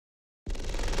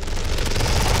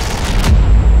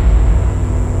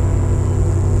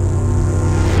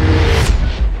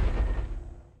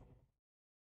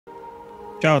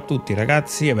Ciao a tutti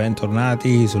ragazzi e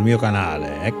bentornati sul mio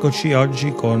canale. Eccoci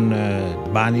oggi con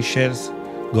Banishers,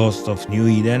 Ghost of New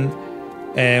Eden.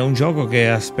 È un gioco che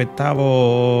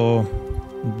aspettavo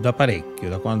da parecchio,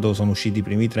 da quando sono usciti i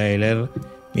primi trailer.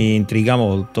 Mi intriga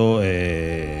molto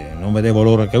e non vedevo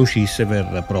l'ora che uscisse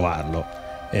per provarlo.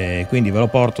 Quindi ve lo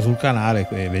porto sul canale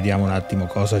e vediamo un attimo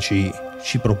cosa ci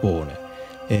propone.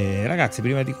 Ragazzi,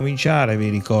 prima di cominciare vi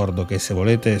ricordo che se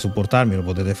volete supportarmi lo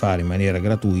potete fare in maniera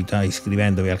gratuita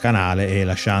iscrivendovi al canale e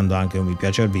lasciando anche un mi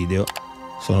piace al video.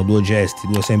 Sono due gesti,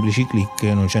 due semplici clic,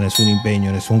 non c'è nessun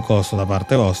impegno, nessun costo da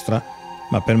parte vostra,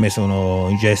 ma per me sono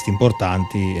i gesti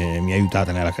importanti e mi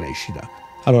aiutate nella crescita.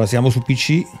 Allora, siamo su PC,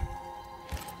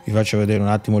 vi faccio vedere un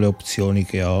attimo le opzioni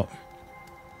che ho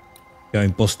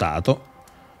impostato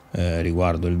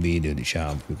riguardo il video,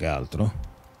 diciamo, più che altro.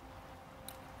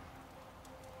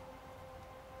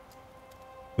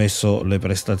 Messo le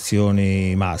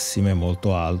prestazioni massime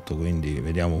molto alto, quindi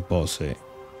vediamo un po' se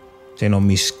non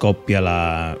mi scoppia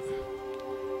la...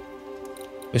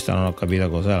 Questa non ho capito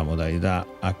cos'è, la modalità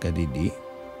HDD.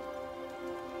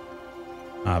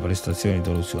 Prestazioni di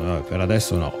interruzione, vabbè, per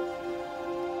adesso no.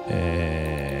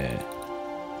 E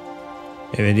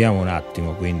vediamo un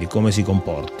attimo quindi come si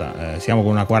comporta. Siamo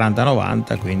con una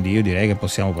 4090, quindi io direi che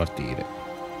possiamo partire.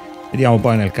 Vediamo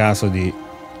poi nel caso di...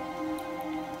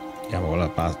 Andiamo con la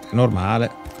parte normale.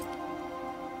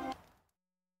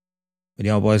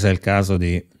 Vediamo poi se è il caso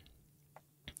di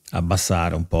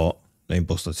abbassare un po' le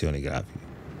impostazioni grafiche.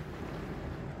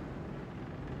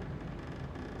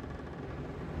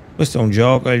 Questo è un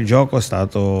gioco, il gioco è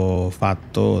stato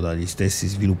fatto dagli stessi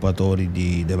sviluppatori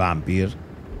di The Vampire.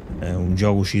 È un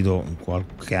gioco uscito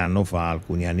qualche anno fa,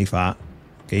 alcuni anni fa,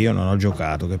 che io non ho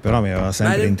giocato, che però mi aveva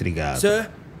sempre intrigato.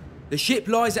 Sir, the ship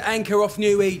lies at anchor off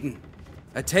New Eden.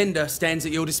 A tender stands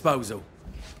at your disposal.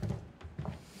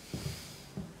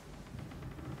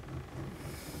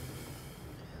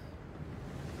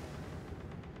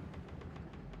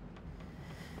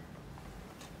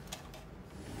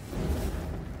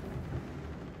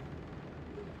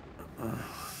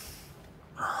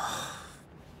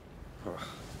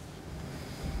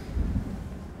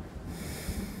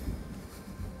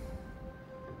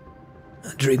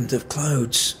 I dreamed of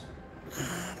clouds.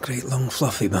 Great long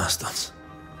fluffy bastards.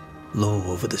 Low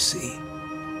over the sea.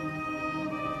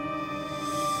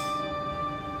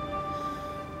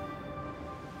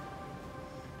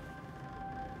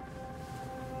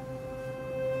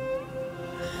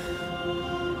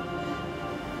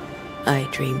 I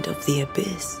dreamed of the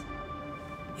abyss,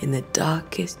 in the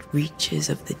darkest reaches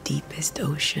of the deepest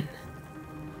ocean.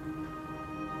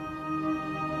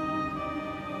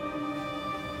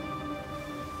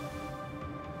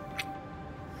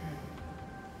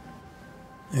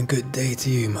 A good day to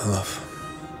you, my love.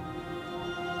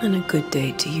 And a good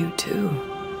day to you, too.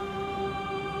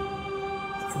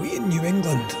 Are we in New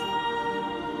England?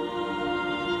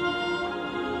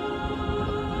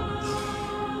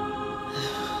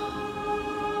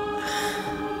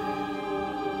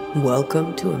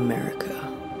 Welcome to America.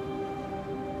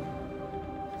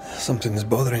 Something's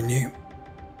bothering you.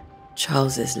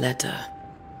 Charles's letter.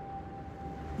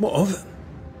 What of it?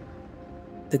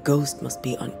 The ghost must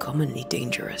be uncommonly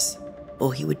dangerous,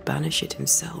 or he would banish it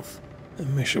himself.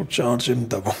 And we shall charge him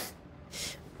double.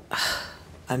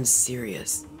 I'm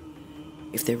serious.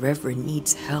 If the Reverend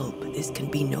needs help, this can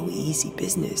be no easy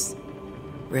business.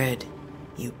 Red,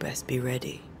 you best be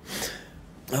ready.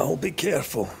 I'll be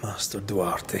careful, Master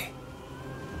Duarte.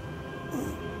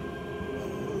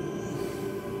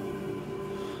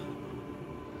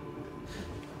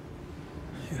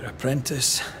 Your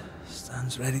apprentice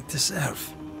stands ready to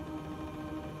serve.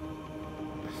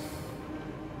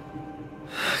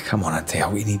 Come on, Atea,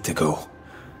 we need to go.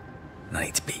 I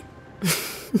need to be.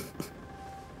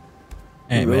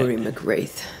 Rory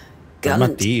McWraith,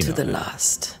 gallant to the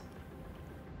last.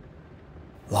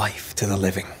 Life to the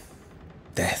living,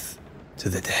 death to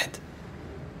the dead.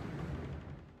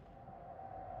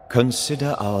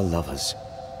 Consider our lovers,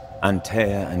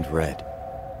 Antea and Red,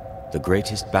 the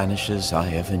greatest banishers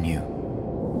I ever knew.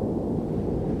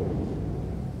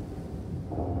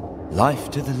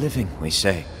 Life to the living, we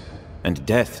say, and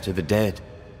death to the dead.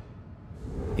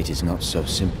 It is not so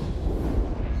simple.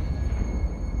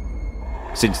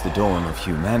 Since the dawn of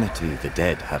humanity, the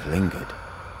dead have lingered.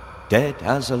 Dead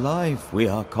as alive, we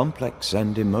are complex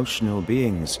and emotional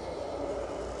beings.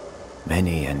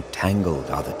 Many and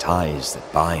tangled are the ties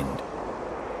that bind.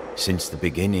 Since the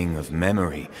beginning of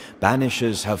memory,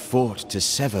 banishers have fought to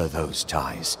sever those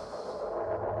ties.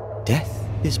 Death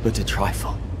is but a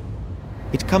trifle.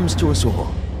 It comes to us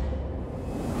all,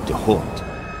 to haunt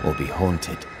or be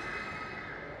haunted.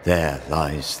 There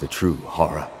lies the true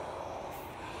horror.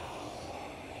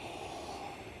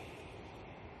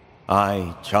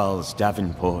 I, Charles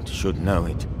Davenport, should know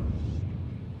it.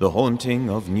 The haunting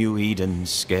of New Eden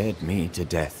scared me to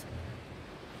death.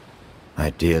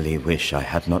 I dearly wish I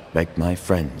had not begged my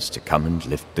friends to come and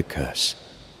lift the curse.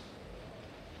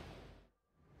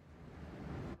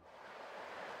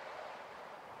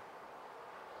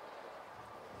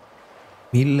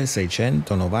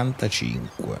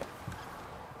 (1695).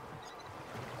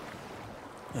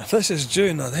 If this is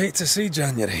June, I'd hate to see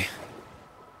January.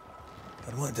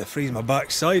 I'd want to freeze my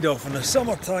backside off in the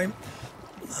summertime.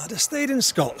 I'd have stayed in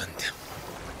Scotland.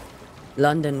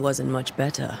 London wasn't much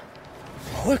better.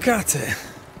 Look at it.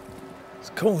 As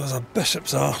cold as a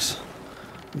bishop's arse.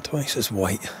 And twice as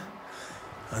white.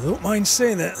 I don't mind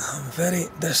saying it, I'm very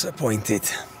disappointed.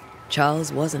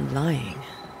 Charles wasn't lying.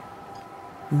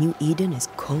 New Eden is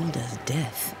cold as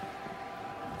death.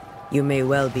 You may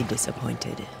well be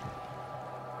disappointed.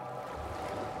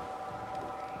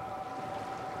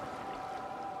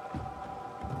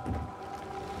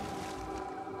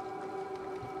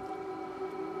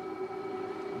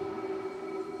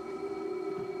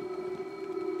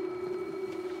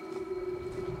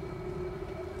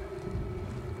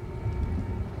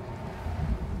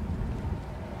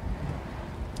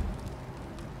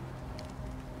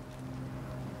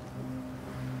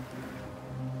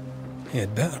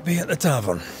 You'd better be at the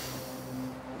tavern.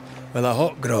 With a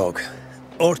hot grog.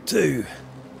 Or two.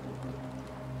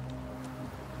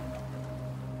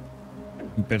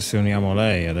 Impersoniamo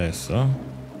lei adesso.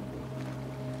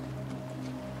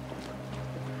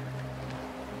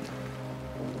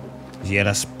 Si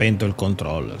era spento il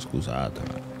controller, scusate.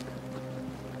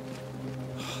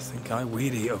 I think I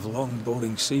weary of long,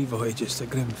 boring sea voyages to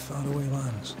grim, faraway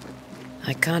lands.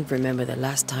 I can't remember the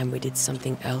last time we did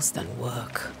something else than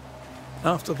work.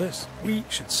 After this, we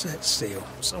should set sail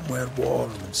somewhere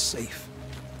warm and safe.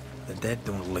 The dead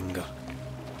don't linger.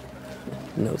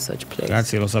 No such place.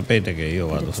 Ragazzi, lo sapete che io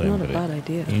vado sempre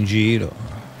in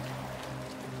giro.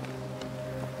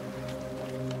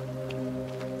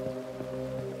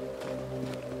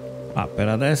 Per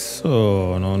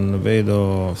adesso non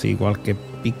vedo, sì, qualche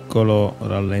piccolo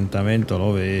rallentamento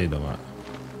lo vedo, ma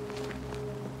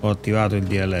ho attivato il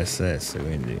DLSS,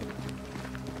 quindi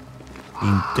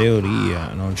in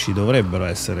teoria non ci dovrebbero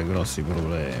essere grossi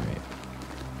problemi.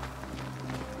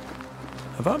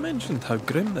 Have I mentioned how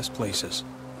grim this place is?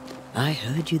 I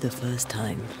heard you the first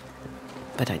time,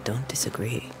 but I don't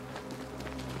disagree.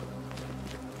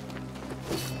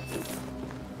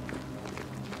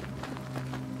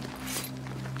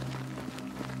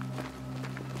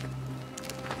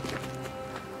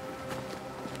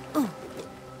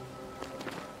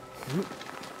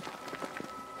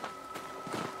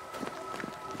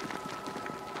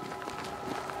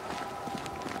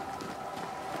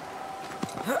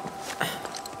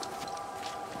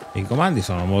 I comandi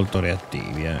sono molto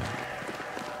reattivi,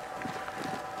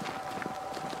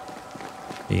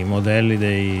 I modelli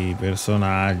dei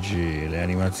personaggi, le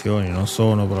animazioni non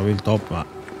sono proprio il top, ma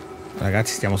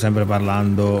ragazzi stiamo sempre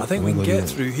parlando di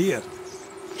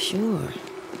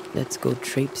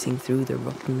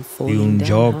un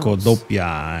gioco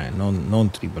doppia, non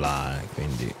tripla,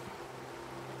 quindi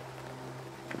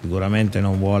sicuramente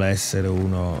non vuole essere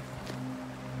uno.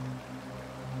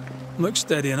 Looks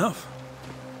steady enough.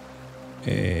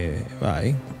 E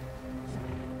vai.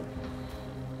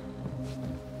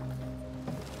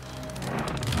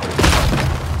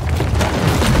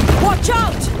 Watch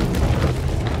out!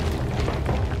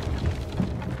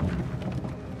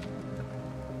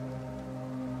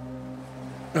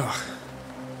 Oh.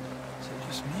 Is it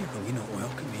just me, or are we not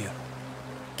welcome here?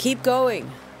 Keep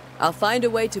going. I'll find a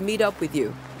way to meet up with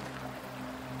you.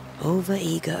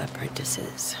 Over-eager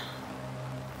apprentices.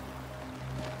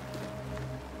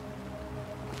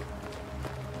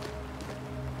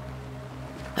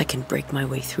 I can break my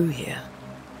way through here.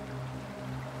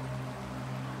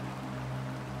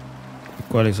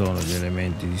 Quali sono gli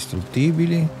elementi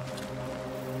distruttibili?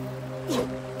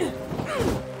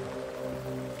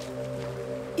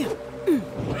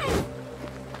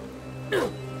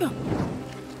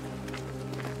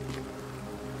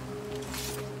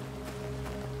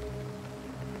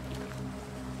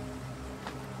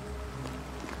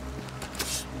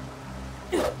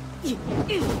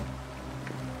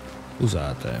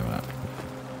 Scusate, ma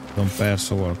ho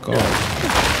perso qualcosa.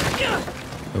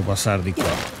 Devo passare di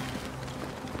qua.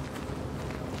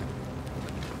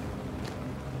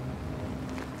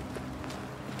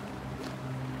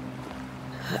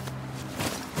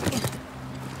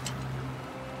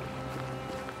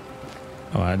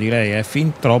 No, ma direi è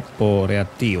fin troppo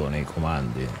reattivo nei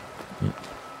comandi.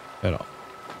 Però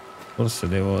forse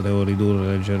devo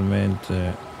ridurre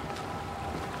leggermente.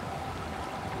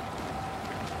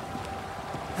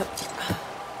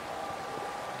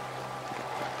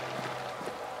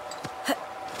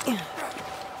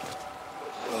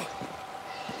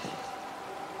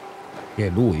 Che è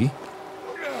lui?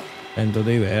 Sento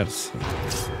dei versi.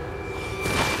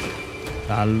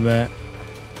 Salve.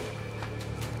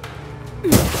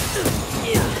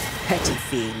 Petty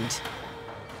fiend.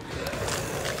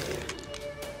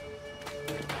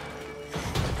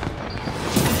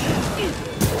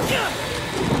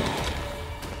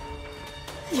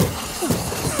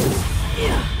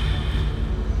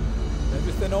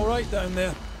 Everything all right down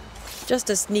there? Just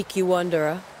a sneaky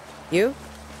wanderer. You?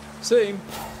 Same,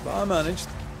 but I managed.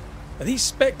 Are these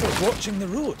spectres watching the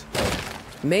road?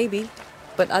 Maybe.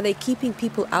 But are they keeping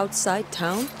people outside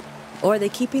town? Or are they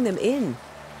keeping them in?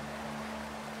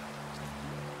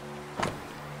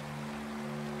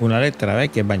 Una lettera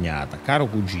vecchia e bagnata. Caro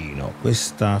cugino,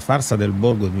 questa farsa del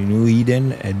borgo di New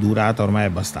Eden è durata ormai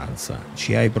abbastanza.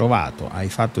 Ci hai provato, hai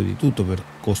fatto di tutto per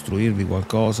costruirvi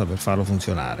qualcosa, per farlo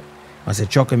funzionare. Ma se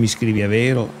ciò che mi scrivi è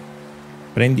vero,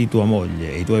 prendi tua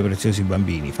moglie e i tuoi preziosi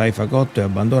bambini, fai fagotto e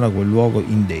abbandona quel luogo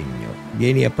indegno.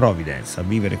 Vieni a Providence a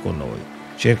vivere con noi.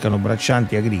 Cercano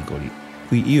braccianti agricoli.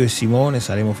 Qui io e Simone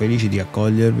saremo felici di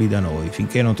accogliervi da noi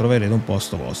finché non troverete un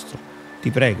posto vostro. Ti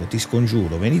prego, ti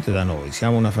scongiuro, venite da noi,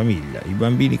 siamo una famiglia, i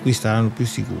bambini qui staranno più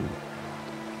sicuri.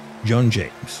 John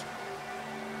James.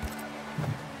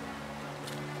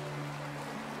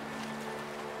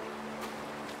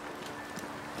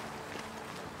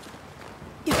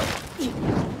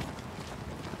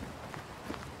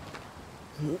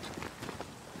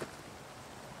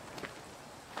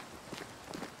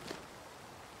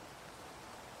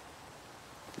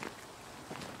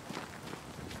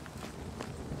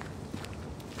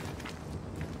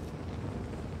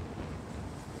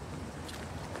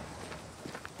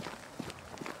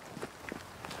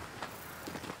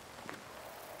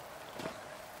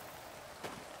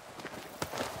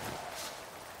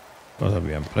 Cosa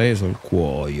abbiamo preso? Il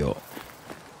cuoio.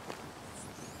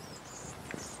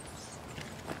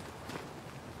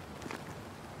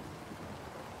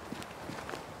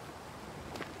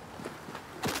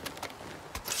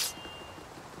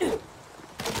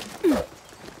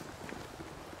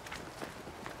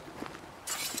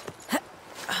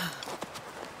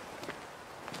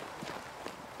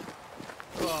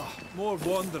 More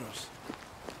wanderers.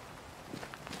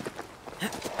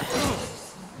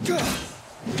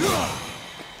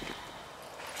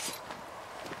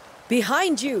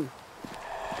 Behind you!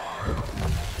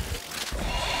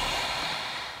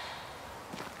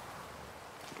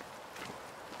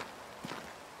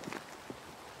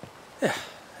 Yeah,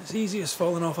 as easy as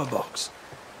falling off a box.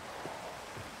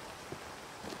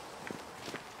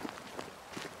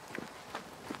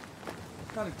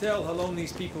 Can't tell how long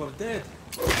these people are dead.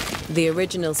 The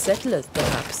original settlers,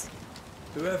 perhaps.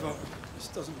 Whoever, this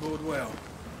doesn't bode well.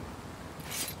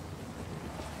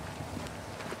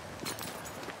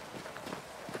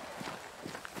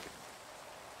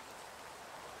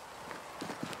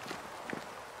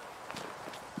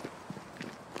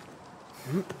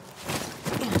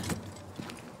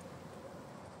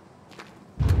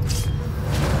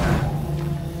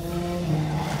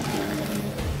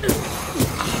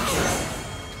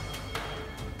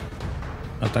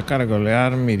 Attaccare con le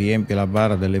armi riempie la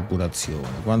barra dell'epurazione.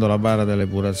 Quando la barra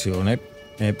dell'epurazione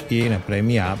è piena,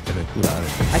 premi A per epurare.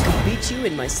 I could beat you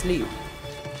in my sleep.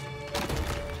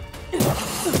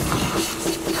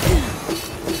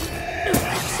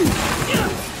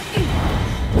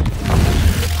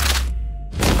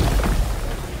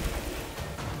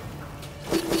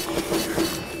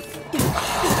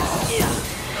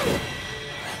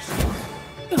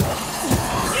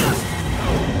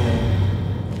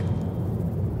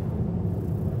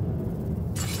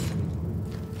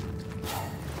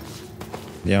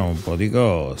 Vediamo un po' di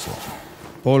cose.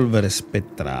 Polvere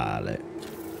spettrale.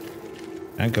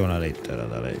 Anche una lettera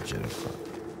da leggere qua.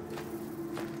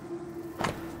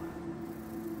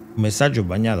 Un messaggio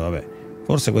bagnato, vabbè.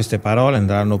 Forse queste parole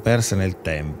andranno perse nel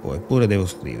tempo, eppure devo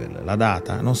scriverle. La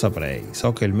data? Non saprei.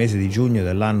 So che è il mese di giugno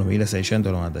dell'anno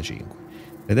 1695.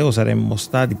 Credevo saremmo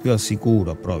stati più al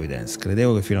sicuro a Providence.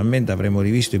 Credevo che finalmente avremmo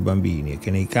rivisto i bambini e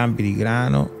che nei campi di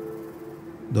grano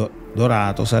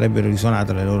dorato sarebbero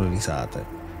risuonate le loro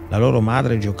risate. La loro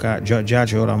madre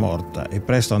giace ora morta e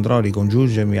presto andrò a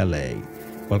ricongiungermi a lei.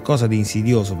 Qualcosa di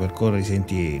insidioso percorre i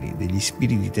sentieri, degli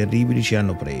spiriti terribili ci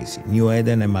hanno presi. New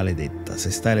Eden è maledetta, se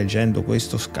stai leggendo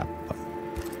questo scappa.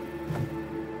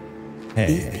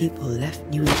 These people left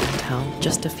New Eden town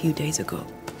just a few days ago.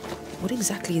 What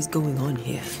exactly is going on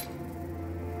here?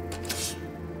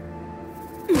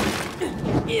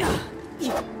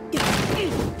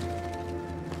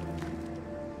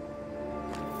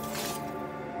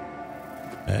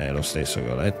 È lo stesso che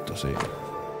ho letto, sì.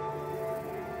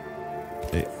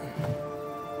 Sì.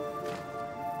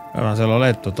 Ma se l'ho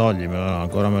letto toglimelo, no,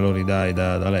 ancora me lo ridai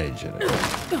da leggere.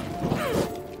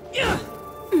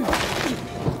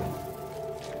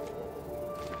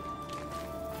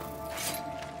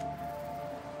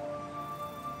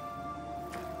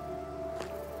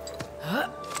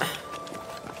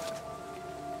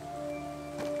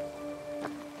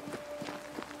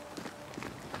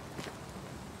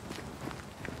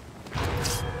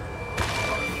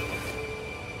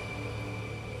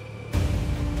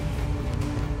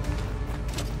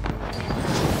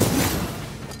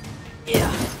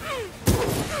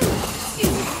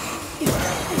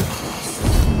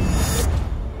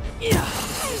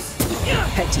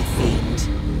 Petty fiend.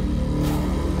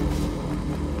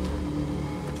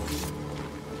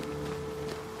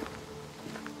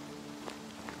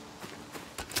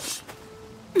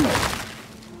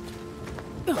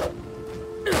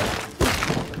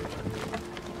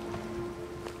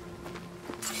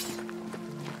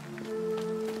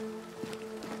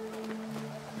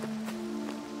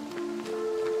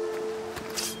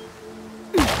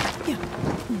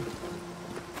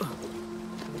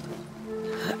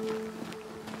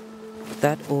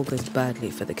 That augurs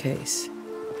badly for the case.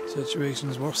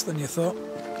 Situation's worse than you thought.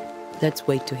 Let's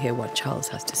wait to hear what Charles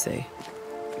has to say.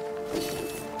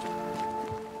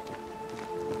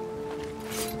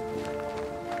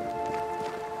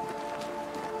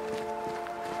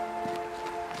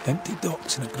 Empty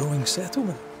docks in a growing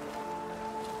settlement.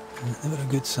 Never a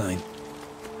good sign.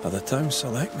 Are the town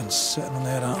selectmen sitting on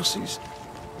their arses?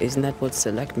 Isn't that what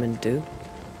selectmen do?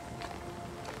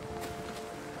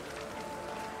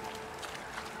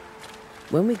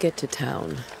 When we get to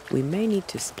town, we may need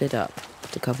to split up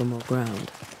to cover more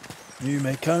ground. You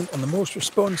may count on the most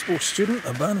responsible student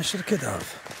a Banisher could have.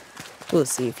 We'll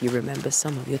see if you remember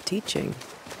some of your teaching,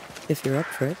 if you're up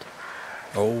for it.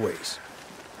 Always.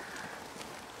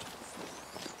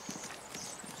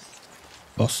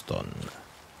 Boston.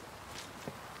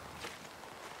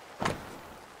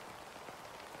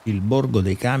 Il borgo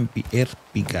dei campi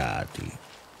erpicati.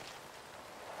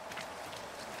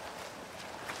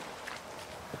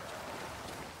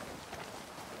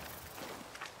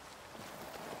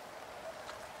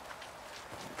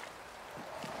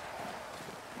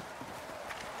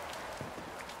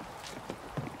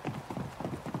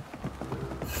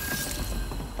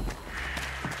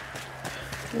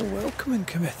 A welcoming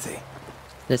committee.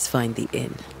 Let's find the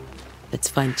inn. Let's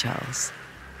find Charles.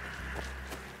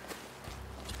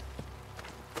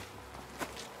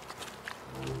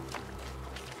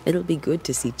 It'll be good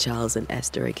to see Charles and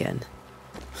Esther again.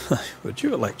 Would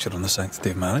you a lecture on the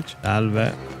sanctity of marriage?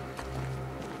 Salve.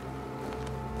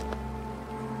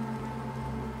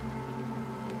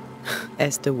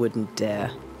 Esther wouldn't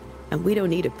dare. And we don't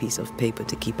need a piece of paper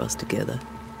to keep us together.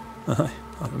 Aye,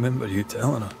 I remember you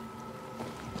telling her.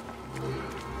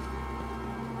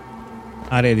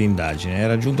 Area di indagine. Hai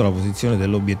raggiunto la posizione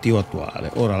dell'obiettivo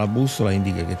attuale. Ora la bussola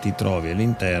indica che ti trovi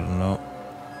all'interno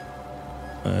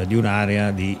di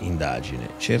un'area di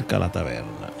indagine. Cerca la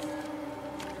taverna.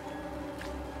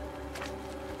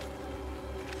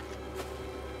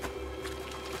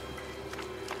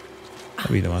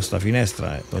 Capito, ma sta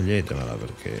finestra toglietemela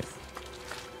perché...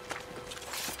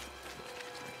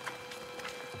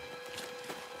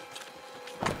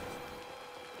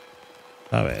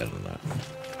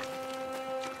 Taverna.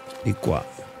 Di qua.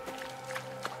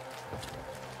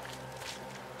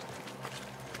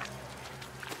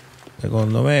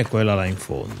 Secondo me è quella là in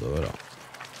fondo, però.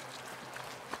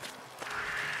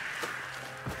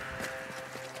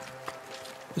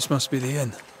 This must be the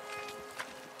inn.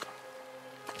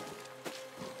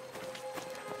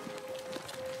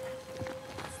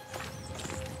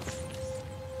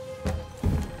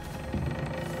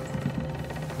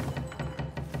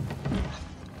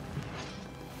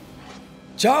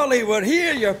 Charlie, we're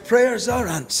here. Your prayers are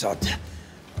answered.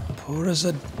 Pour us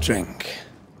a drink.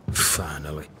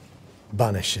 Finally.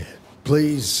 Banisher,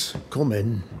 please come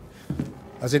in.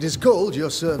 As it is cold, your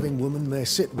serving woman may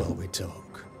sit while we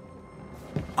talk.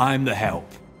 I'm the help.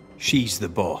 She's the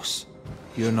boss.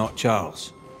 You're not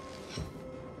Charles.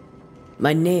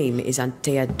 My name is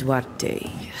Antea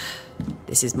Duarte.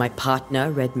 This is my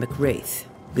partner, Red McWraith.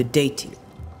 Good day to you,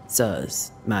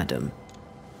 sirs, madam.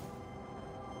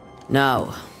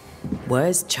 Now,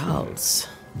 where's Charles?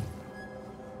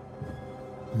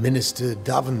 Minister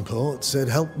Davenport said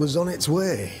help was on its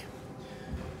way.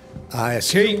 I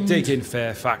assumed... Keep digging,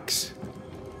 Fairfax.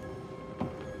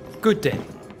 Good day.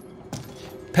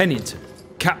 Pennington,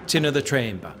 captain of the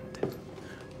train band.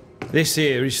 This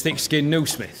here is thick-skinned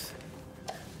Newsmith.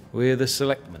 We're the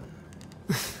selectmen.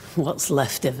 What's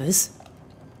left of us?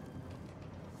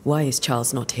 Why is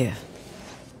Charles not here?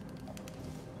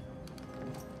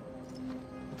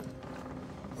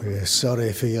 We're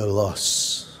sorry for your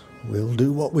loss. We'll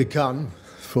do what we can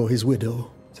for his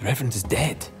widow. The Reverend is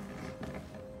dead.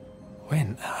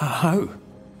 When? How?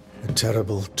 A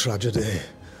terrible tragedy.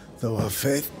 Though our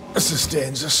faith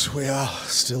sustains us, we are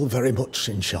still very much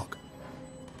in shock.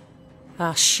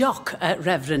 Our shock at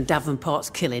Reverend Davenport's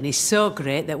killing is so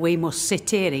great that we must sit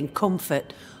here in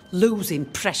comfort, losing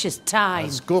precious time.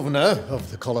 As governor of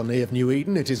the colony of New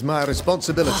Eden, it is my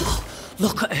responsibility...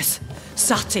 Look at us,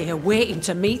 sat here waiting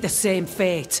to meet the same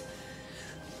fate.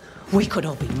 We could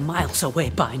all be miles away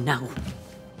by now.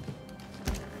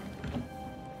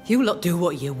 You lot do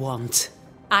what you want.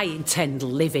 I intend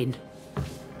living.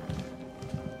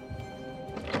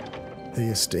 The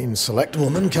esteemed select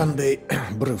woman can be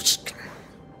brusque.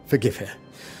 Forgive her.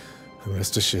 And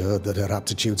rest assured that her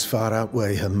aptitudes far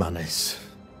outweigh her manners.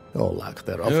 Or lack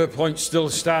thereof. Her point still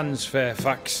stands,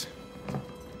 Fairfax.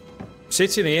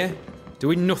 Sitting here,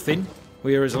 doing nothing,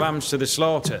 we are as lambs to the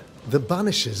slaughter. The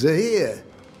Banishers are here.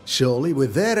 Surely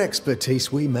with their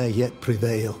expertise we may yet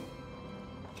prevail.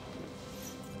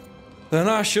 Then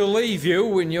I shall leave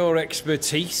you and your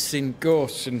expertise in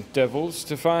ghosts and devils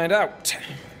to find out.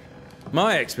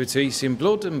 My expertise in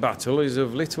blood and battle is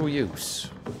of little use.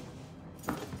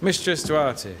 Mistress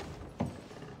Duarte,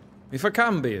 if I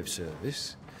can be of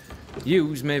service,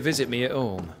 yous may visit me at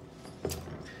home.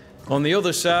 On the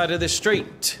other side of the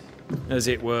street, as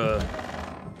it were.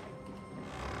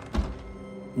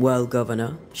 Well,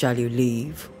 Governor, shall you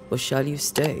leave or shall you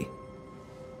stay?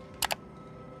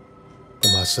 For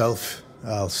myself,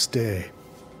 I'll stay.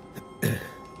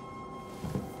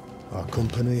 Our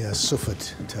company has suffered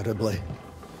terribly.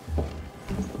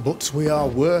 But we are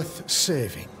worth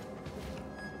saving.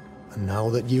 And now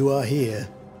that you are here,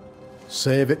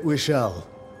 save it we shall.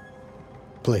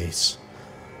 Please,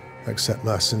 accept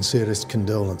my sincerest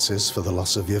condolences for the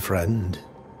loss of your friend.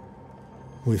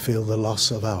 We feel the loss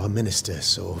of our minister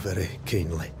so very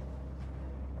keenly.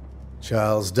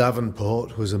 Charles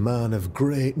Davenport was a man of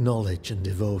great knowledge and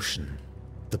devotion.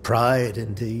 The pride,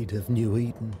 indeed, of New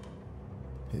Eden.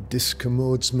 It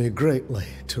discommodes me greatly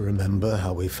to remember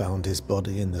how we found his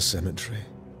body in the cemetery.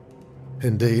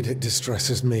 Indeed, it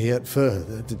distresses me yet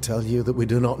further to tell you that we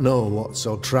do not know what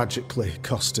so tragically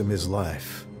cost him his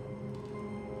life.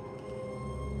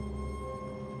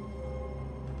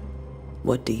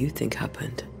 What do you think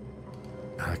happened?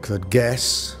 I could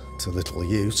guess, to little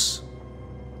use.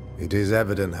 It is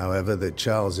evident, however, that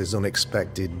Charles's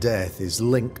unexpected death is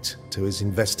linked to his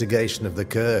investigation of the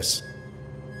curse.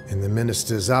 In the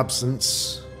minister's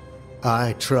absence,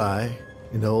 I try,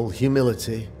 in all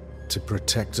humility, to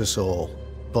protect us all,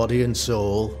 body and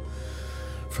soul,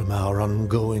 from our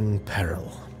ongoing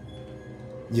peril.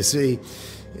 You see,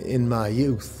 in my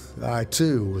youth, I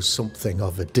too was something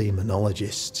of a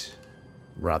demonologist.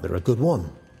 Rather a good one,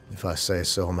 if I say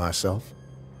so myself.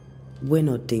 We're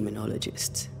not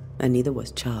demonologists, and neither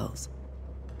was Charles.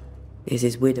 Is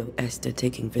his widow Esther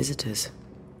taking visitors?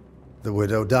 The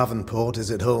widow Davenport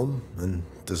is at home, and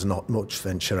does not much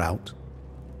venture out.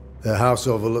 Their house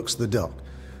overlooks the dock.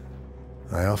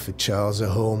 I offered Charles a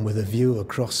home with a view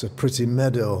across a pretty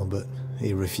meadow, but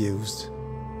he refused.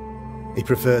 He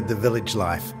preferred the village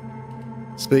life.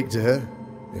 Speak to her,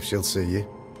 if she'll see you.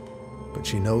 But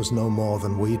she knows no more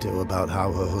than we do about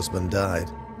how her husband died.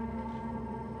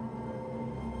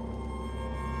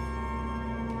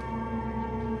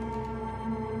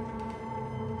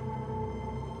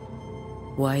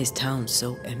 Why is town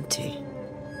so empty?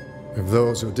 Of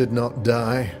those who did not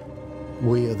die,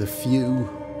 we are the few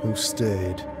who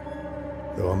stayed.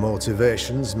 Though our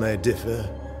motivations may differ,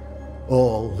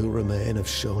 all who remain have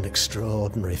shown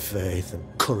extraordinary faith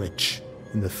and courage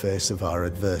in the face of our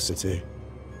adversity.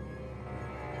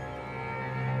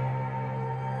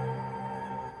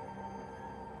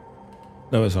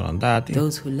 Dove sono andati?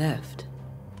 Those who left,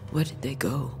 where did they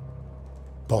go?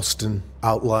 Boston,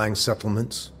 outlying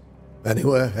settlements.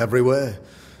 Anywhere, everywhere.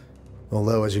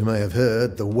 Although, as you may have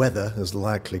heard, the weather has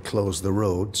likely closed the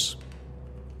roads.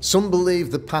 Some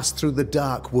believe the path through the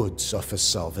dark woods offers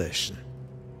salvation.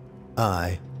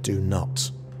 I do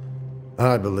not.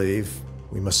 I believe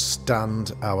we must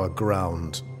stand our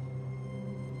ground.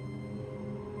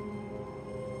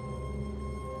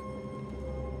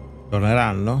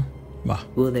 Torneranno? Bah.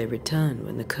 Will they return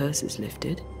when the curse is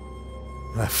lifted?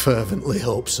 I fervently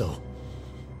hope so.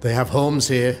 They have homes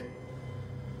here.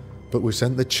 But we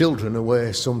sent the children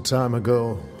away some time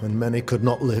ago, and many could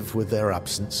not live with their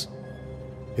absence.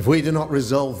 If we do not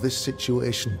resolve this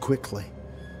situation quickly,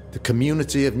 the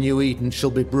community of New Eden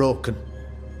shall be broken,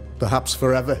 perhaps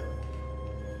forever.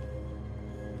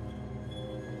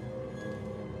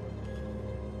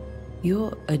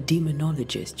 You're a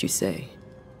demonologist, you say?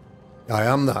 I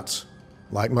am that,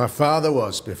 like my father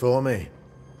was before me.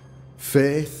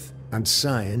 Faith and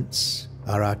science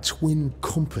are our twin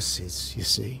compasses, you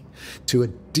see, to a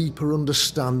deeper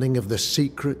understanding of the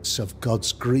secrets of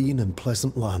God's green and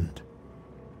pleasant land,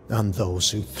 and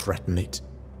those who threaten it.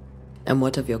 And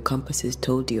what have your compasses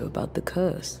told you about the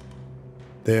curse?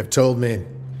 They have told me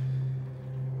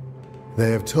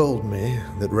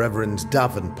that Reverend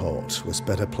Davenport was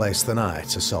better placed than I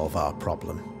to solve our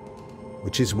problem,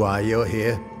 which is why you're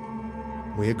here.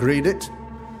 We agreed it.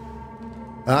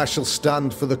 I shall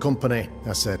stand for the company,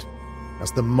 I said,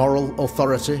 as the moral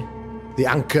authority, the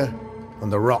anchor,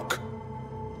 and the rock,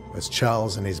 as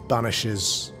Charles and his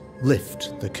Banishers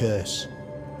lift the curse.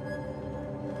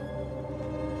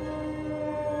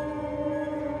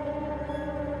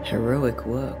 Heroic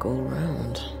work all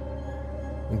round.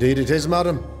 Indeed it is,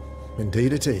 madam.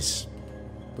 Indeed it is.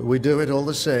 But we do it all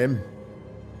the same.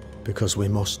 Because we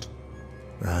must.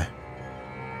 Aye.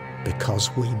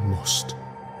 Because we must.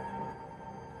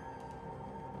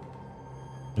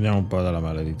 Vediamo un po' dalla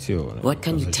maledizione. What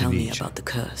can you Cosa ci tell me dice? about the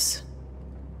curse?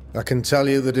 I can tell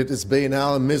you that it has been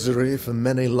our misery for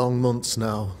many long months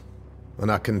now. And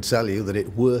I can tell you that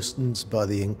it worsens by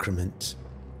the increment.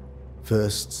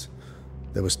 First,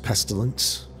 there was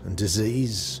pestilence and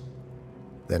disease.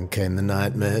 Then came the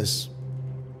nightmares.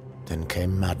 Then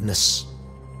came madness.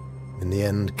 In the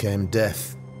end came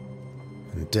death.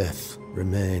 And death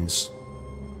remains.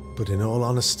 But in all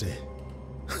honesty,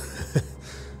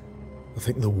 I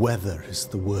think the weather is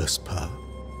the worst part.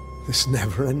 This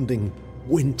never-ending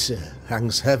winter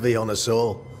hangs heavy on us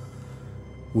all.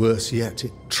 Worse yet,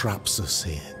 it traps us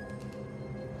here.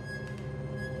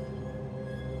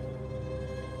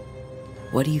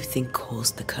 What do you think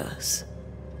caused the curse?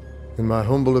 In my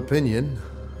humble opinion,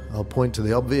 I'll point to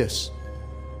the obvious.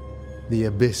 The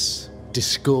abyss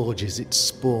disgorges its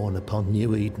spawn upon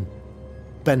New Eden,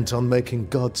 bent on making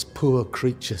God's poor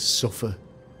creatures suffer.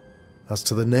 As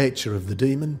to the nature of the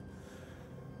demon,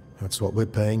 that's what we're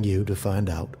paying you to find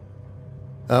out.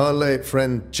 Our late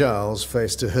friend Charles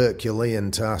faced a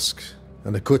Herculean task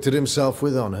and acquitted himself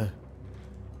with honor.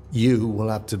 You will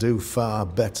have to do far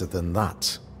better than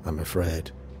that, I'm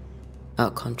afraid.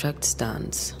 Our contract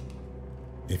stands.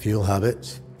 If you'll have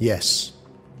it, yes.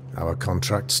 Our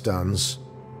contract stands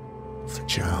for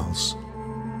Charles.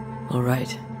 All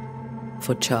right.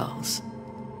 For Charles.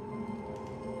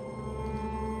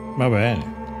 Va bene.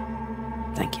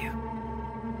 Thank you.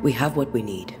 We have what we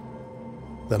need.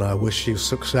 Then I wish you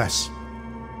success.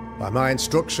 By my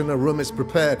instruction, a room is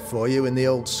prepared for you in the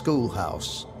old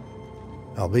schoolhouse.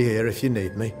 I'll be here if you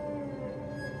need me.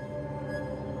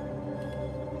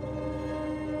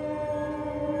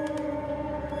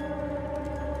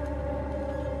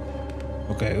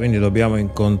 Ok, quindi dobbiamo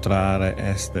incontrare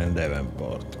Esther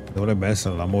Davenport. Dovrebbe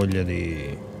essere la moglie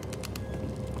di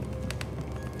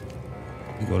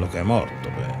quello che è morto,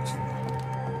 penso.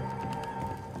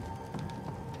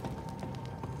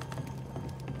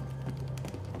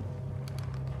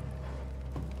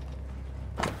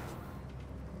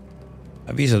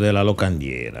 Avviso della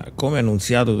locandiera. Come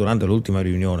annunziato durante l'ultima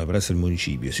riunione presso il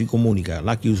municipio, si comunica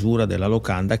la chiusura della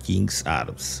locanda King's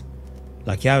Arms.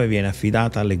 La chiave viene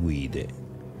affidata alle guide.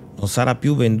 Non sarà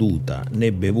più venduta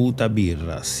né bevuta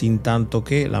birra, sintanto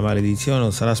che la maledizione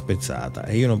non sarà spezzata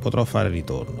e io non potrò fare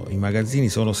ritorno. I magazzini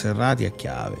sono serrati a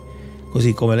chiave,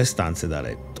 così come le stanze da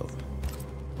letto.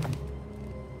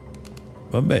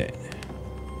 Va bene.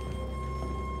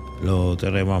 Lo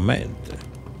terremo a mente.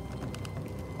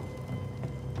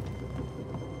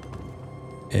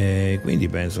 E quindi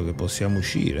penso che possiamo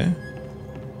uscire.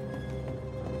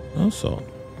 Non so.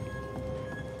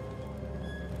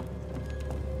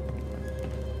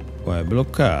 Qua è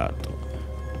bloccato.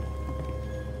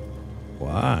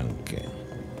 Qua anche.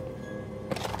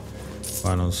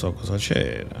 Qua non so cosa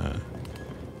c'era.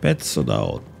 Pezzo da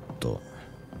 8.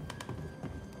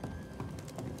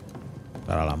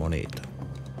 Sarà la moneta.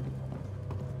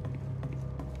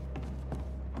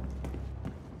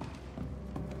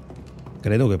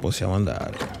 Credo che possiamo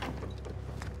andare.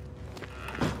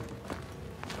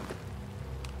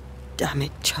 Damn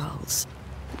it, Charles.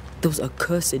 Those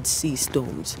accursed sea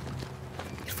storms.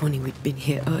 If only we'd been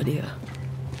here earlier.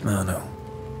 No.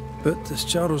 But as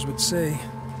Charles would say,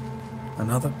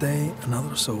 another day,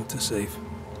 another soul to save.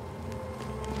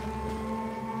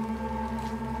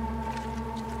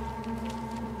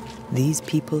 These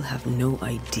people have no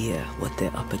idea what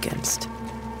they're up against.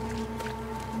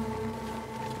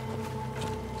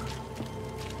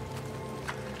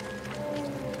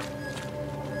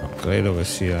 Credo che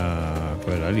sia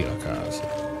quella lì la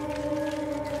casa.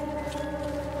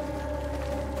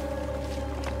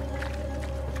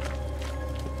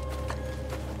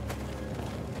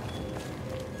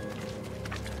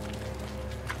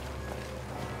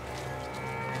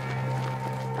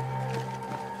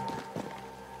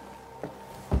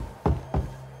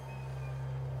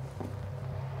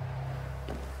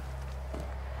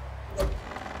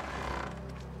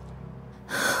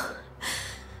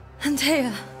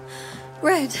 Antea,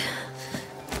 Red.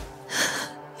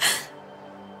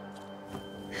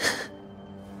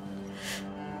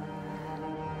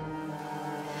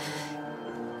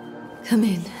 Come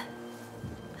in.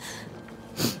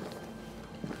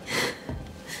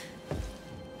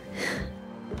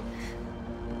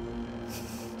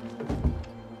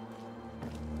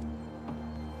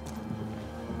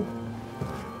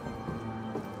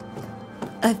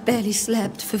 I've barely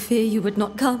slept for fear you would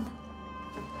not come.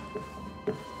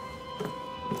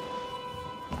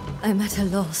 I'm at a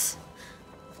loss.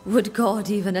 Would God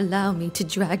even allow me to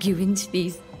drag you into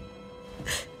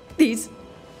these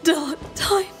dark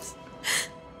times?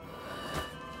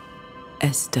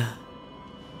 Esther,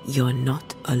 you're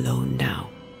not alone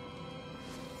now.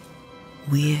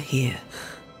 We're here.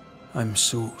 I'm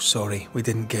so sorry we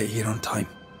didn't get here on time.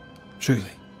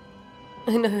 Truly.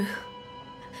 I know.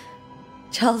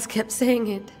 Charles kept saying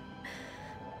it.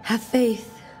 Have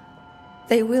faith.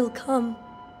 They will come.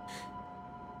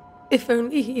 If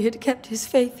only he had kept his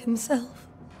faith himself.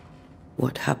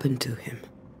 What happened to him?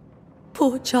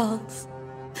 Poor Charles.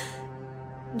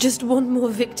 Just one more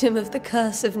victim of the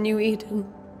curse of New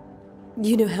Eden.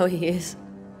 You know how he is.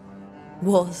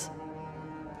 Was.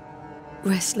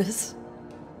 Restless.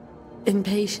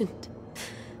 Impatient.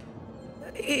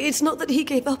 It's not that he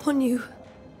gave up on you,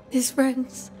 his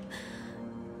friends,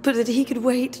 but that he could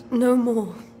wait no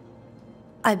more.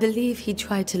 I believe he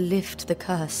tried to lift the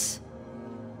curse.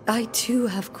 I too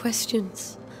have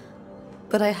questions,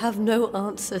 but I have no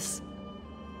answers.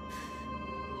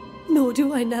 Nor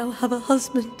do I now have a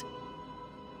husband.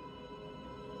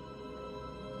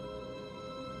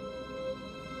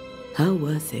 How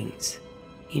were things,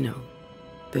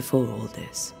 before all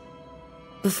this?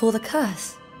 Before the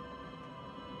curse?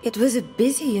 It was a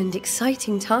busy and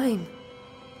exciting time.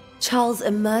 Charles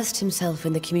immersed himself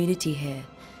in the community here.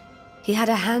 He had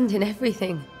a hand in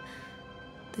everything.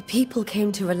 The people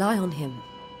came to rely on him.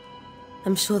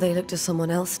 I'm sure they look to someone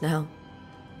else now,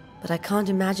 but I can't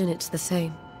imagine it's the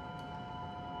same.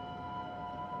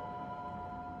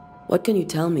 What can you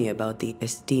tell me about the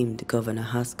esteemed Governor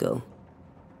Haskell?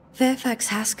 Fairfax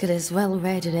Haskell is well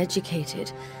read and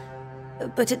educated,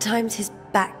 but at times his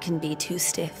back can be too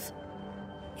stiff.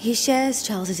 He shares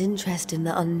Charles's interest in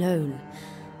the unknown,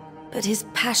 but his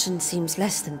passion seems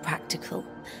less than practical.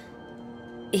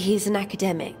 He's an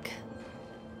academic.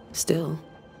 Still,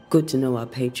 good to know our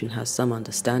patron has some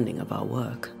understanding of our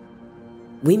work.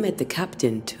 We met the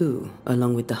captain too,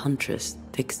 along with the huntress,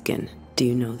 Thickskin. Do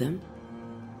you know them?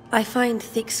 I find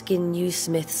Thickskin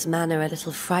Newsmith's manner a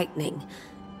little frightening,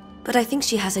 but I think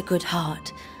she has a good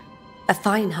heart. A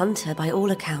fine hunter by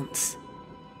all accounts.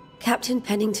 Captain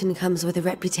Pennington comes with a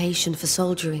reputation for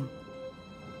soldiering.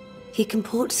 He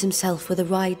comports himself with a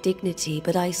wry dignity,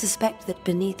 but I suspect that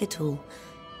beneath it all,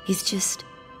 he's just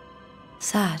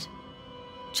sad.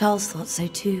 Charles thought so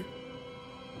too.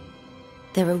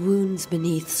 There are wounds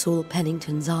beneath Saul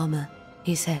Pennington's armor,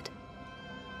 he said,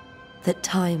 that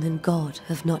time and God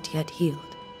have not yet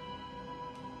healed.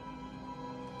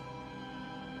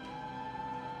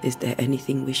 Is there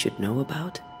anything we should know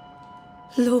about?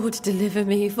 Lord, deliver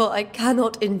me, for I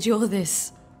cannot endure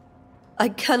this. I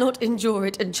cannot endure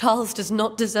it, and Charles does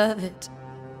not deserve it.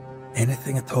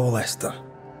 Anything at all, Esther.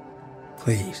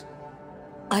 Please.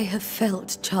 I have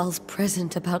felt Charles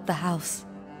present about the house.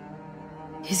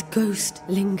 His ghost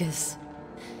lingers.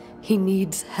 He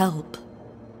needs help.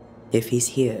 If he's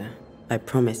here, I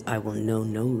promise I will know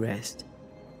no rest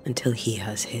until he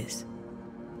has his.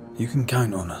 You can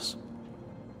count on us.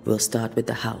 We'll start with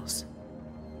the house.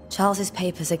 Charles's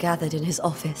papers are gathered in his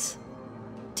office.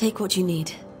 Take what you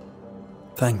need.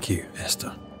 Thank you,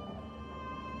 Esther.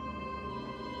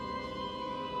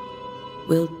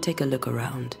 We'll take a look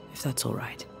around, if that's all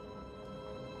right.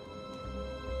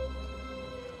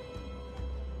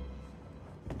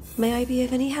 May I be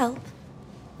of any help?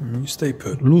 You stay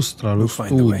put. Lustra lo We'll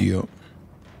find a way. studio.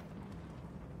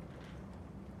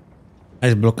 Hai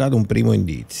sbloccato un primo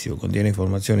indizio, contiene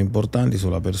informazioni importanti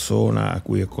sulla persona a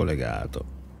cui è collegato.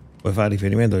 Puoi fare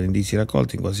riferimento agli indizi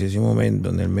raccolti in qualsiasi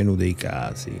momento nel menu dei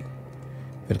casi.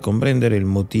 Per comprendere il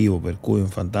motivo per cui un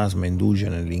fantasma induce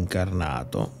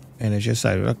nell'incarnato è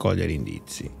necessario raccogliere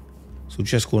indizi su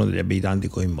ciascuno degli abitanti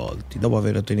coinvolti. Dopo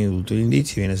aver ottenuto tutti gli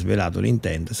indizi viene svelato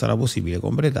l'intento e sarà possibile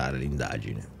completare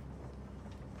l'indagine.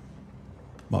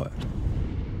 Vabbè.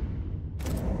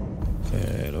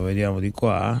 Lo vediamo di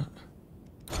qua.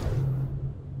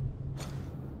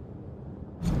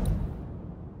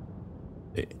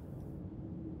 Sì.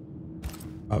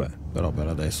 Vabbè, però per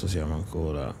adesso siamo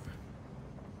ancora...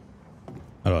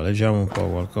 Allora, leggiamo un po'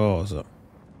 qualcosa.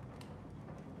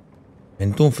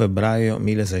 21 febbraio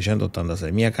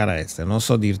 1686. Mia cara Esther, non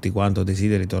so dirti quanto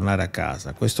desideri tornare a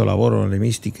casa. Questo lavoro nelle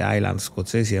mistiche Highland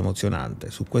scozzesi è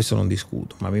emozionante, su questo non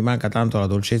discuto, ma mi manca tanto la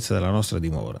dolcezza della nostra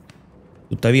dimora.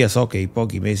 Tuttavia so che i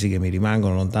pochi mesi che mi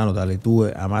rimangono lontano dalle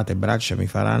tue amate braccia mi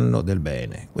faranno del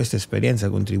bene. Questa esperienza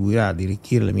contribuirà ad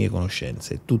arricchire le mie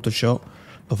conoscenze e tutto ciò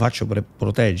lo faccio per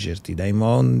proteggerti dai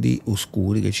mondi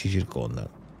oscuri che ci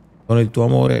circondano. Sono il tuo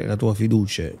amore e la tua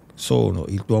fiducia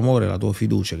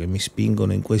che mi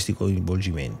spingono in questi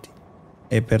coinvolgimenti.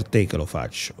 È per te che lo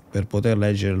faccio, per poter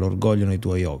leggere l'orgoglio nei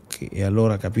tuoi occhi, e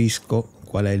allora capisco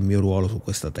qual è il mio ruolo su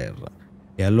questa terra.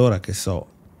 E allora che so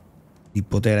di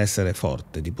poter essere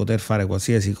forte, di poter fare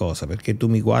qualsiasi cosa, perché tu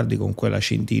mi guardi con quella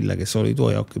scintilla che solo i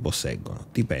tuoi occhi posseggono.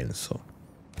 Ti penso.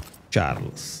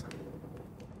 Charles.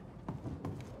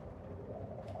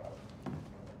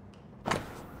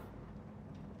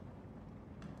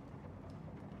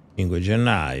 5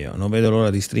 gennaio. Non vedo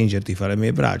l'ora di stringerti fra le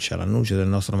mie braccia. L'annuncio del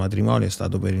nostro matrimonio è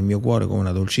stato per il mio cuore come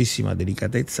una dolcissima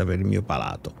delicatezza per il mio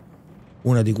palato,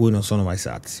 una di cui non sono mai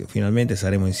sazio. Finalmente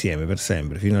saremo insieme per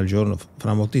sempre, fino al giorno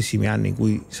fra moltissimi anni in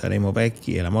cui saremo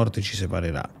vecchi e la morte ci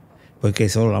separerà, poiché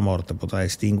solo la morte potrà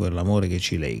estinguere l'amore che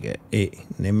ci lega e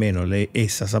nemmeno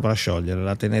essa saprà sciogliere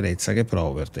la tenerezza che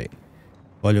provo per te.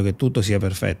 Voglio che tutto sia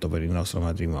perfetto per il nostro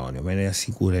matrimonio, me ne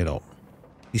assicurerò.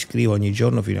 Ti scrivo ogni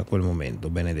giorno fino a quel momento,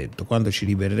 benedetto. Quando ci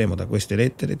libereremo da queste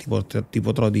lettere ti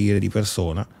potrò dire di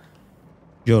persona,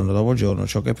 giorno dopo giorno,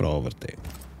 ciò che provo per te.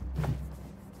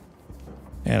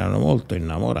 Erano molto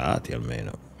innamorati,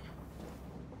 almeno.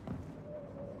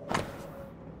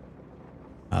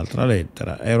 Altra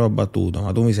lettera. Ero abbattuto,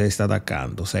 ma tu mi sei stato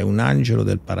accanto. Sei un angelo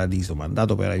del paradiso,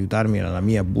 mandato per aiutarmi nella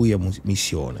mia buia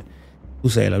missione. Tu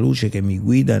sei la luce che mi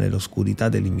guida nell'oscurità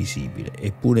dell'invisibile,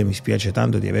 eppure mi spiace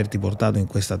tanto di averti portato in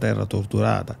questa terra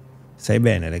torturata. Sai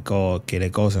bene che le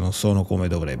cose non sono come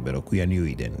dovrebbero qui a New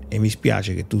Eden, e mi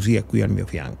spiace che tu sia qui al mio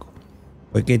fianco,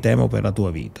 poiché temo per la tua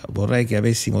vita. Vorrei che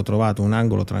avessimo trovato un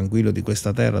angolo tranquillo di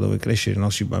questa terra dove crescere i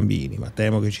nostri bambini, ma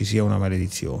temo che ci sia una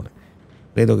maledizione.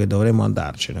 Credo che dovremmo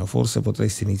andarcene, o forse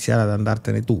potresti iniziare ad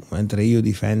andartene tu, mentre io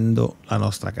difendo la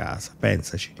nostra casa.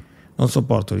 Pensaci. Non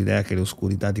sopporto l'idea che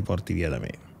l'oscurità ti porti via da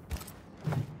me.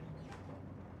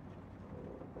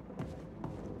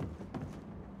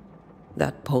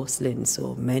 That porcelain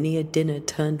saw many a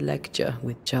dinner-turned lecture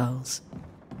with Charles.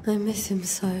 I miss him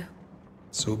so.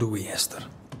 So do we, Esther.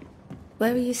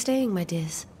 Where are you staying, my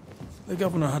dears? The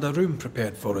governor had a room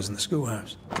prepared for us in the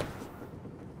schoolhouse.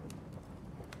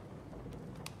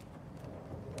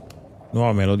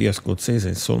 Nuova melodia scozzese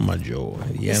in sol maggiore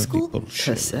di The Henry school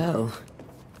Purcell. Purcell.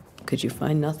 Could you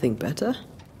find nothing better?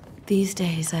 These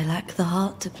days I lack the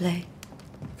heart to play.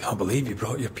 Can't believe you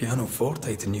brought your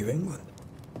pianoforte to New England.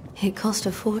 It cost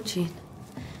a fortune.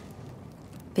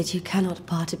 But you cannot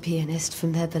part a pianist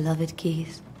from their beloved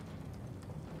keys.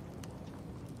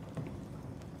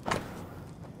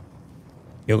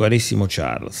 Mio carissimo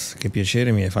Charles, che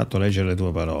piacere mi hai fatto leggere le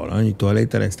tue parole. Ogni tua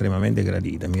lettera è estremamente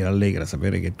gradita. Mi rallegra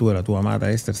sapere che tu e la tua amata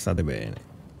Esther state bene.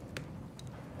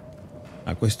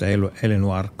 Questa è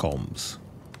Eleanor Combs.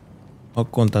 Ho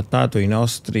contattato i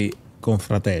nostri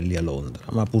confratelli a Londra,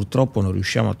 ma purtroppo non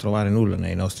riusciamo a trovare nulla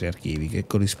nei nostri archivi che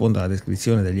corrisponda alla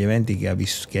descrizione degli eventi che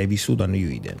hai vissuto a New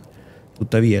Eden.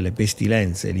 Tuttavia le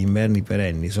pestilenze e gli inverni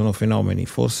perenni sono fenomeni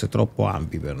forse troppo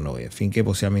ampi per noi affinché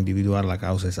possiamo individuare la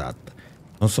causa esatta.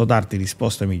 Non so darti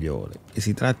risposta migliore, che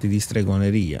si tratti di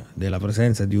stregoneria, della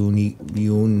presenza di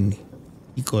un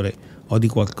icore o di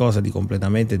qualcosa di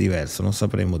completamente diverso, non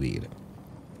sapremo dire.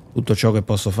 Tutto ciò che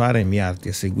posso fare è invitarti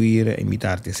a seguire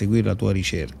la tua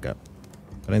ricerca,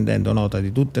 prendendo nota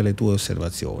di tutte le tue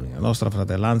osservazioni. La nostra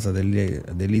fratellanza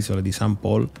dell'isola di St.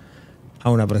 Paul ha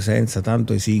una presenza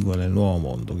tanto esigua nel nuovo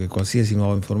mondo che qualsiasi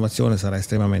nuova informazione sarà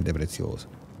estremamente preziosa.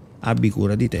 Abbi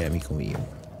cura di te, amico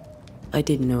mio. I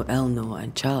didn't know Eleanor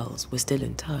and Charles were still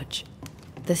in touch.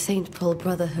 The St. Paul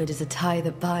Brotherhood is a tie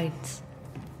that binds.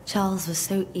 Charles was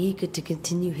so eager to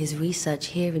continue his research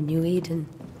here in New Eden.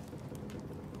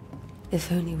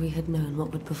 If only we had known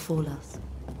what would befall us.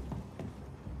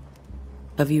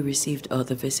 Have you received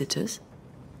other visitors?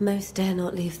 Most dare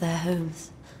not leave their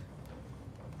homes.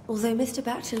 Although Mr.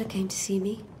 Bachelor came to see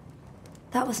me.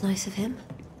 That was nice of him.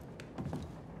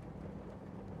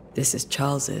 This is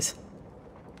Charles's.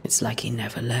 It's like he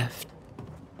never left.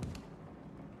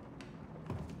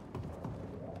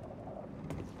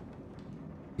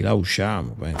 La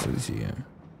usciamo, penso di sì.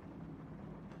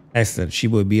 Esther,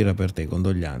 cibo e birra per te,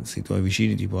 condoglianze. I tuoi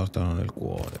vicini ti portano nel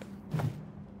cuore.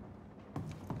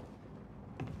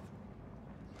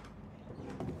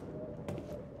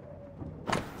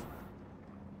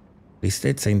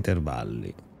 Tristezza a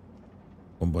intervalli.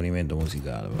 Componimento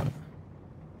musicale. Però.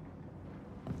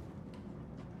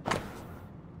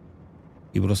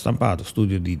 Libro stampato,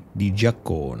 studio di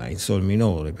Giaccona in sol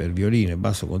minore per violino e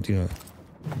basso continuo.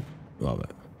 Vabbè,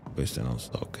 queste non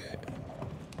so che.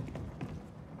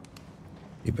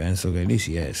 Io penso che lì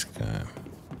si esca.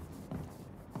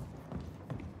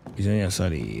 Bisogna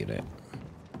salire.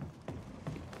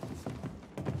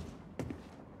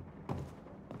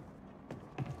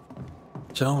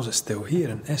 Charles is still here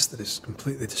and Esther is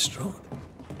completely distraught.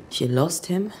 She lost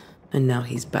him, and now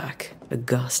he's back, a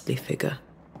ghastly figure.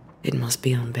 It must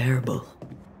be unbearable.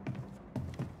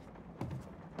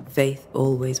 Faith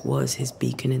always was his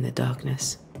beacon in the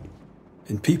darkness.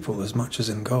 In people as much as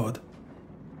in God.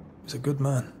 He was a good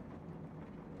man.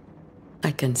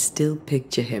 I can still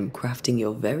picture him crafting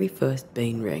your very first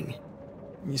Bane ring.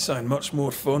 You sound much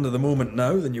more fond of the moment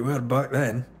now than you were back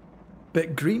then.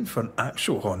 Bit green for an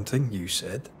actual haunting, you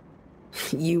said.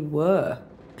 You were.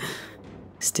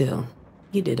 Still,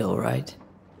 you did all right.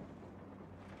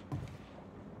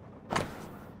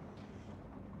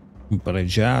 Un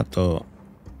pregiato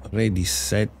re di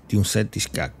un set di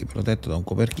scacchi protetto da un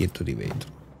coperchietto di vetro.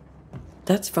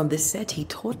 That's from the set he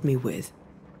taught me with.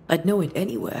 I'd know it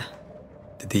anywhere.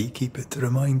 Did he keep it to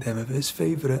remind him of his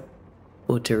favourite?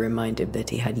 Or to remind him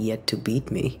that he had yet to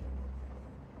beat me.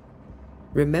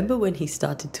 Remember when he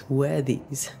started to wear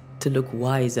these to look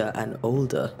wiser and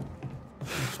older?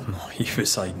 No, he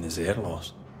was hiding his hair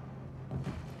loss.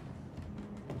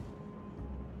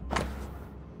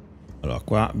 Allora,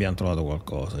 qua abbiamo trovato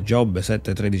qualcosa. Giobbe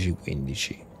 7, 13,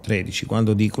 15. 13.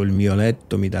 Quando dico il mio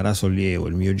letto mi darà sollievo,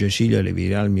 il mio giaciglio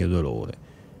alleviarà il mio dolore.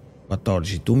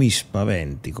 14. Tu mi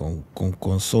spaventi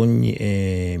con sogni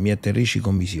e mi atterrisci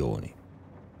con visioni.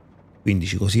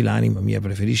 15. Così l'anima mia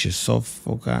preferisce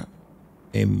soffoca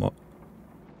e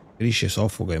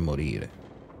morire.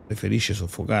 Preferisce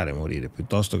soffocare e morire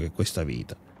piuttosto che questa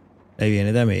vita. Lei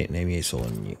viene da me nei miei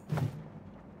sogni.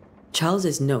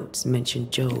 Charles's notes mention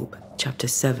Job, chapter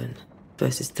 7,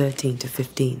 verses 13 to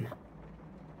 15.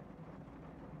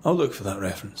 I'll look for that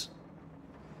reference.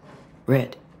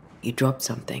 Red, you dropped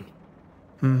something.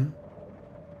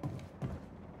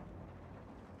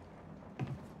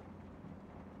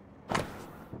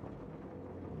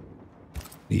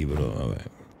 Libro, vabbè,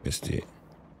 questi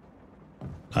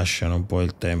lasciano un po'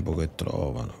 il tempo che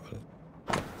trovano.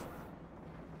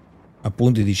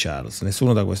 Appunti di Charles.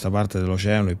 Nessuno da questa parte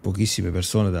dell'oceano e pochissime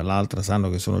persone dall'altra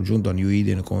sanno che sono giunto a New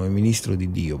Eden come ministro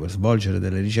di Dio per svolgere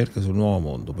delle ricerche sul nuovo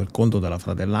mondo per conto della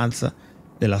fratellanza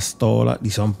della stola di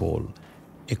St. Paul.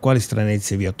 E quali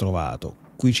stranezze vi ho trovato?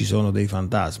 Qui ci sono dei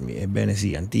fantasmi, ebbene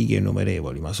sì, antichi e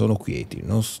innumerevoli, ma sono quieti.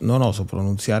 Non oso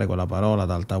pronunziare quella parola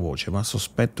ad alta voce, ma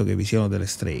sospetto che vi siano delle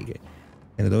streghe.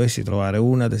 Se ne dovessi trovare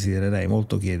una, desidererei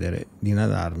molto chiedere di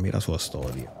narrarmi la sua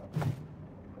storia.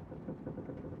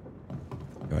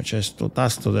 Ma c'è sto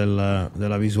tasto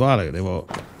della visuale che devo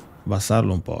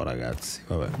abbassarlo un po', ragazzi.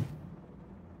 Vabbè.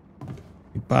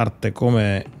 Mi parte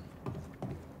come...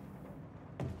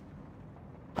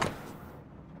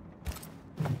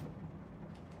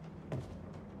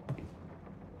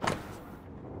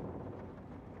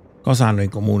 Cosa hanno in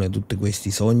comune tutti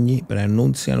questi sogni?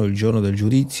 Preannunziano il giorno del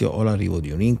giudizio o l'arrivo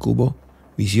di un incubo?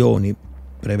 Visioni?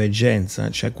 Preveggenza?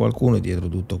 C'è qualcuno dietro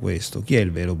tutto questo? Chi è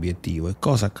il vero obiettivo? E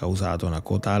cosa ha causato una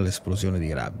cotale esplosione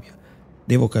di rabbia?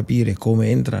 Devo capire come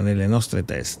entra nelle nostre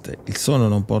teste. Il sonno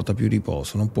non porta più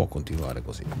riposo, non può continuare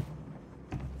così.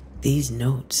 These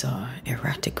notes are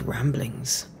erratic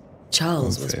ramblings.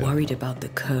 Charles was worried about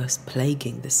the curse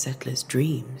plaguing the settlers'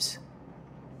 dreams.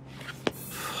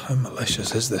 How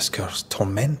malicious is this curse,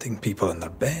 tormenting people in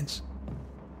their beds?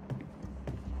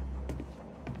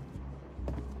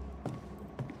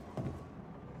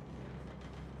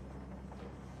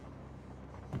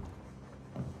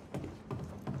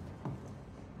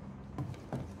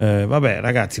 Vabbè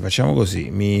ragazzi, facciamo così,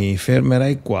 mi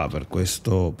fermerei qua per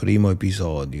questo primo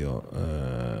episodio.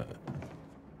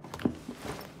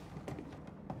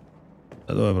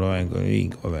 Da dove provengono i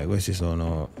link? Vabbè, questi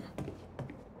sono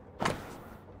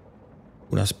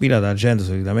una spilla d'argento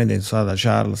solitamente indossata da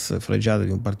Charles, fregiata di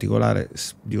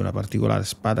una particolare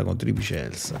spada con triplice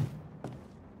elsa.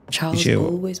 Charles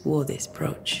always wore this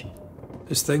brooch.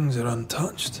 His things are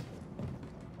untouched.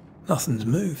 Nothing's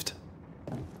moved.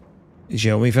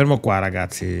 Dicevo, mi fermo qua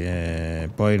ragazzi,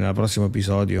 poi nel prossimo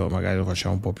episodio magari lo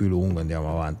facciamo un po' più lungo,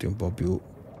 andiamo avanti un po' più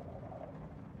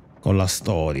con la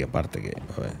storia, a parte che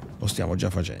vabbè, lo stiamo già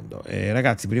facendo.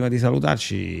 Ragazzi, prima di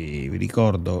salutarci vi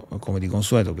ricordo come di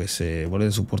consueto che se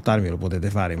volete supportarmi lo potete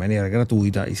fare in maniera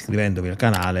gratuita iscrivendovi al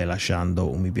canale e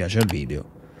lasciando un mi piace al video.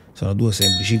 Sono 2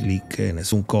 semplici clic,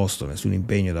 nessun costo, nessun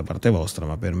impegno da parte vostra,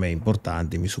 ma per me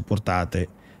importanti, mi supportate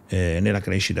nella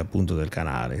crescita appunto del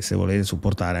canale, se volete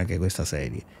supportare anche questa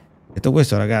serie. Detto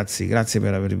questo ragazzi, grazie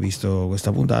per aver visto questa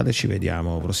puntata e ci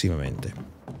vediamo prossimamente.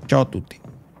 Ciao a tutti.